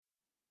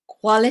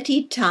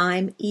Quality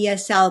Time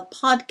ESL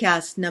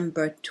podcast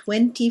number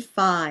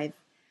 25,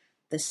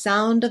 The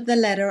Sound of the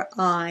Letter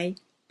I,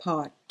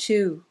 Part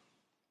 2.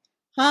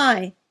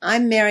 Hi,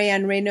 I'm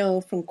Marianne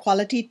Reynaud from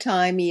Quality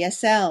Time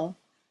ESL.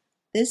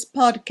 This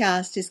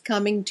podcast is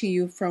coming to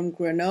you from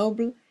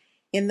Grenoble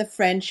in the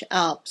French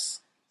Alps,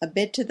 a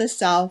bit to the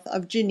south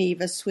of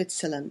Geneva,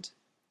 Switzerland.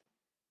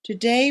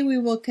 Today we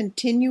will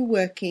continue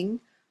working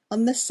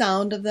on the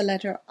sound of the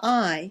letter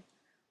I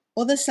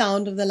or the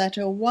sound of the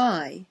letter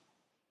Y.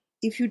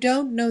 If you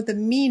don't know the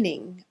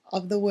meaning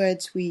of the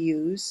words we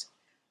use,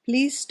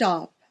 please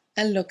stop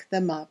and look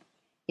them up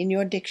in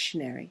your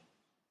dictionary.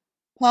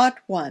 Part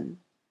 1.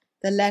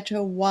 The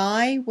letter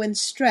Y, when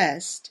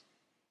stressed,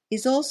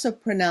 is also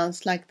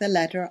pronounced like the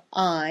letter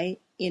I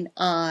in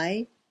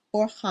I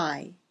or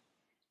high.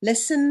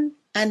 Listen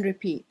and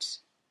repeat.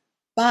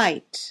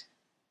 Byte,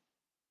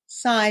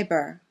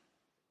 cyber,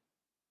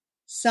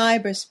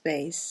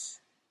 cyberspace,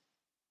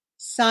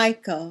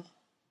 cycle,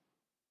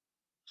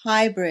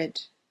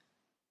 hybrid,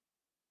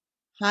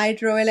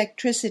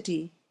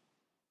 hydroelectricity,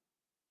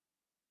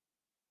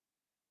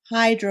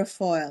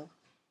 hydrofoil,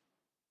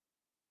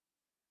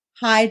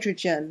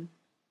 hydrogen,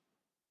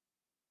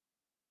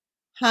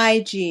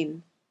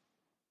 hygiene,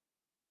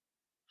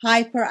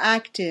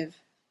 hyperactive,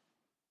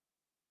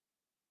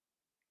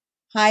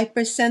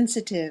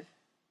 hypersensitive,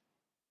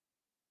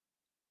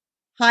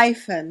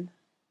 hyphen,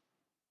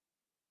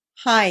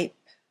 hype,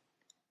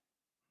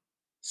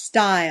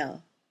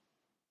 style.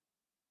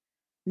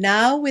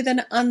 Now with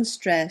an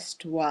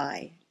unstressed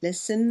Y,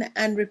 listen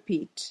and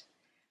repeat.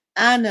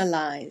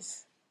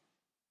 Analyze,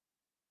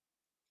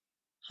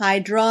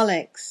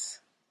 hydraulics,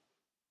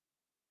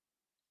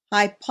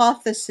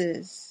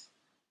 hypothesis,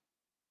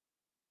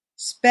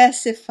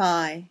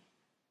 specify,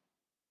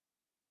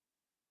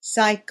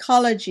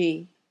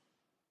 psychology,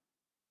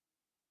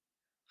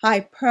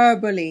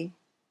 hyperbole.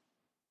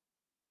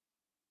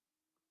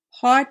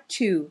 Part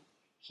 2.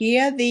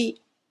 Here the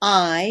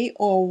I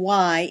or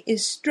Y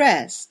is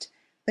stressed,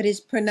 but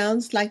is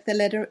pronounced like the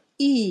letter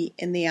E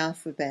in the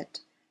alphabet.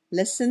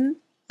 Listen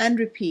and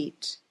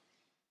repeat.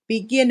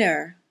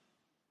 Beginner,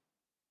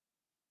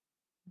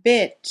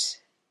 bit,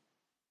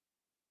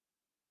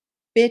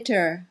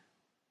 bitter,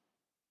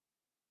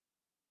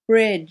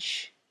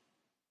 bridge,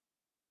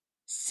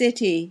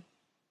 city,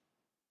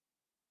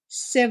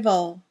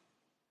 civil,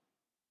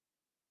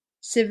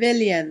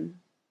 civilian,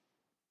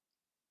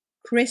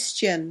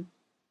 Christian,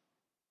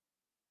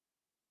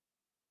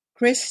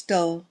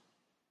 crystal,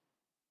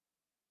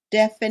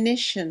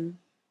 definition,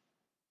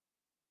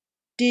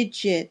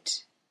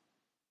 digit,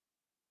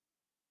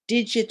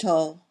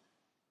 digital,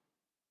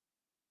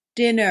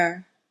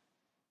 dinner,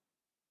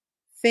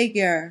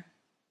 figure,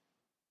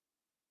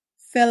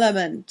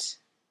 filament,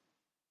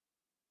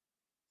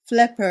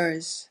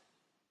 flippers,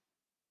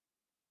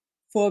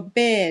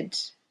 forbid,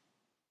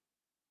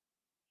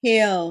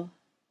 hill,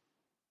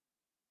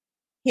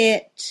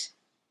 hit,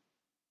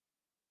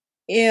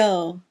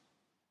 ill,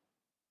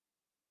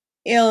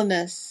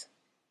 illness,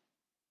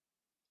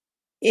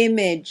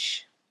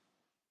 image,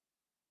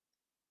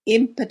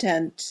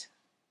 impotent,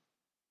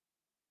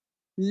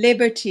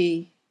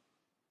 liberty,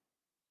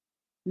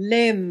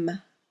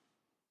 limb,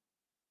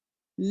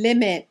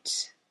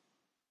 limit,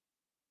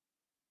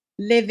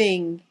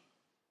 living,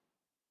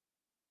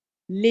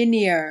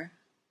 linear,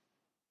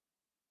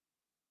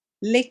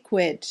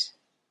 liquid,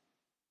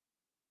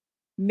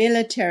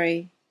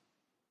 military,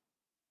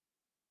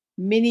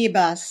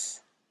 minibus,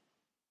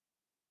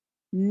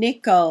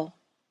 nickel,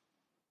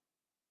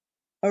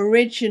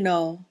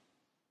 original,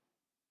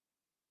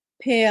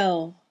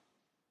 pill,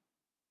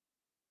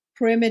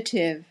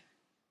 primitive,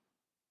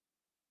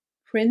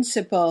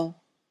 principle,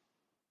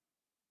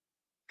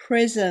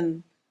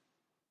 prison,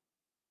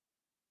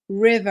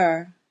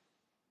 river,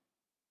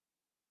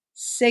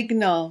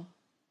 signal,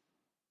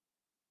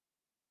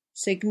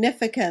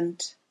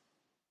 significant,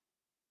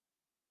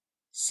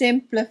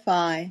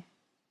 simplify,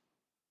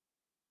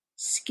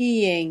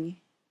 skiing,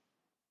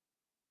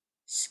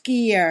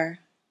 skier,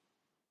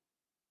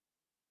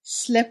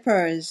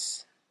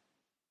 slippers,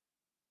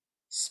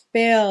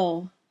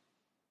 spill,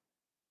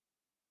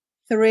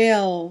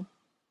 thrill,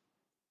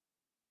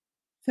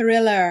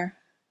 thriller,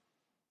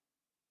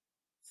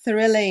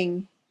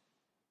 thrilling,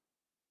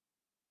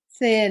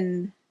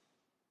 thin,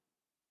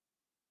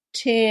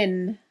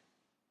 tin,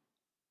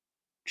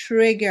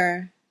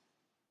 trigger,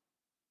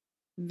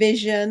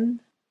 vision,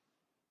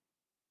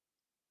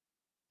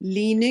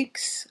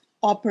 Linux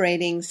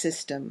operating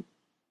system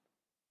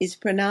is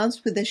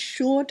pronounced with a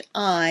short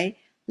I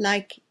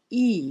like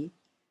E,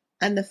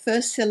 and the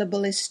first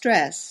syllable is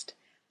stressed,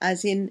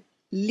 as in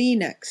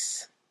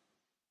Linux.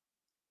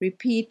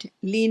 Repeat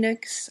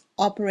Linux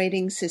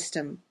operating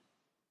system.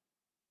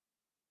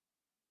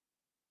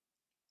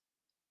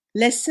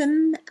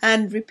 Listen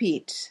and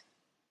repeat.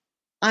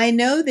 I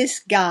know this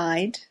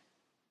guide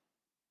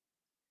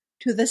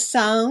to the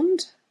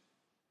sound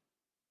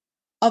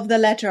of the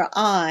letter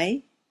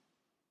I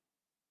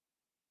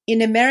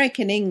in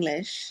American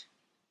English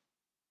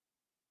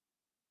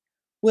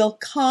will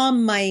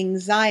calm my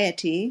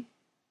anxiety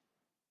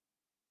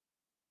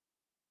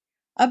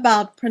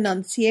about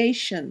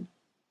pronunciation.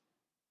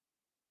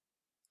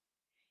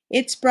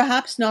 It's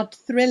perhaps not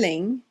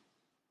thrilling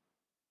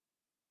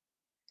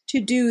to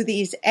do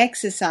these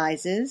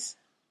exercises,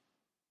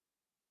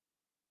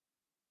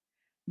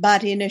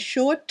 but in a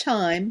short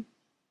time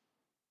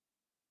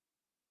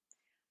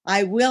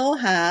I will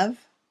have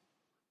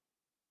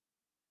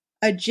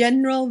a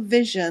general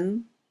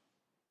vision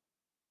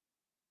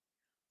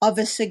of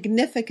a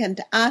significant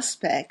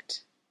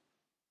aspect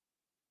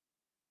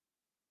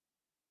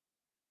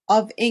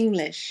of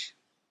English.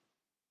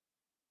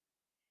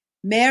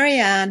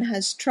 Marianne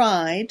has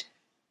tried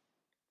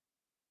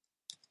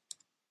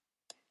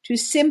to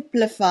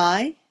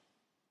simplify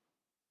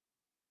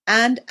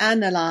and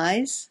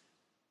analyze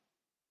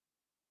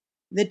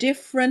the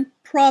different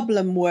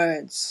problem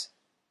words.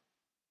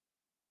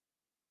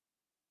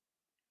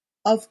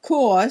 Of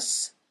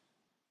course,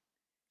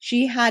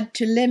 she had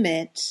to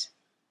limit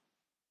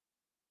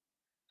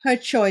her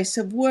choice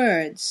of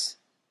words.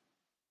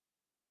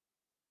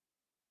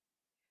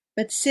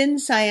 But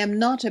since I am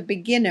not a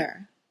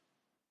beginner,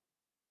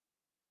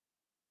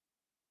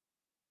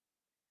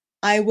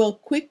 I will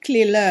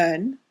quickly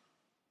learn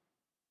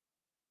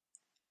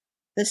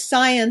the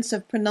science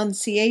of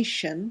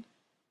pronunciation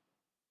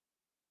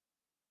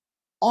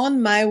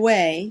on my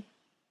way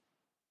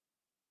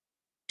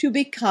to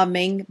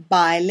becoming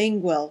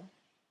bilingual.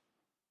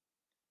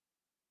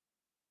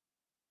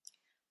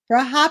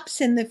 Perhaps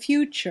in the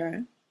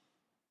future,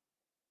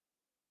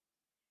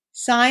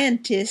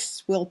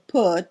 scientists will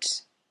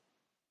put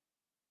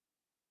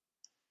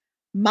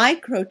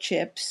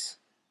microchips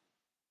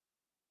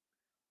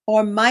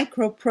or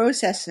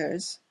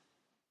microprocessors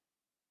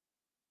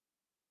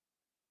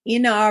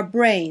in our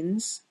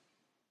brains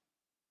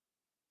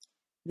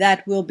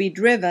that will be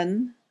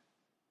driven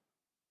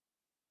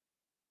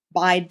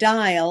by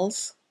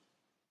dials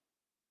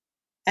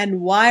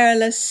and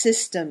wireless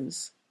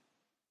systems.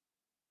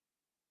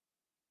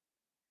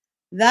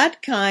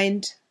 That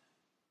kind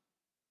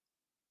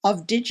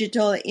of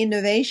digital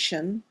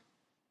innovation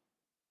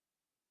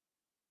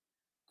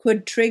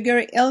could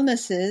trigger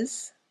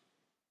illnesses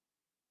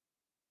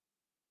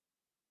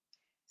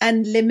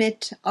and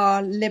limit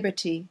our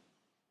liberty.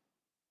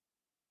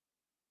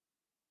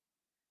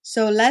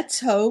 So let's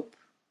hope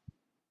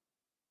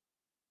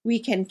we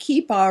can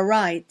keep our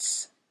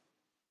rights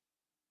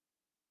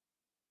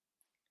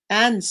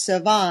and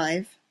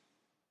survive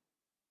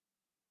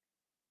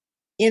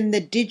in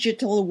the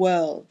digital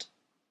world.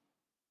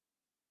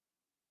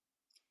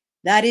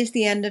 That is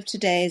the end of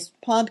today's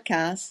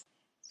podcast.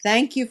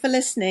 Thank you for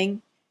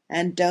listening,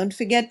 and don't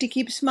forget to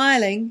keep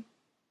smiling.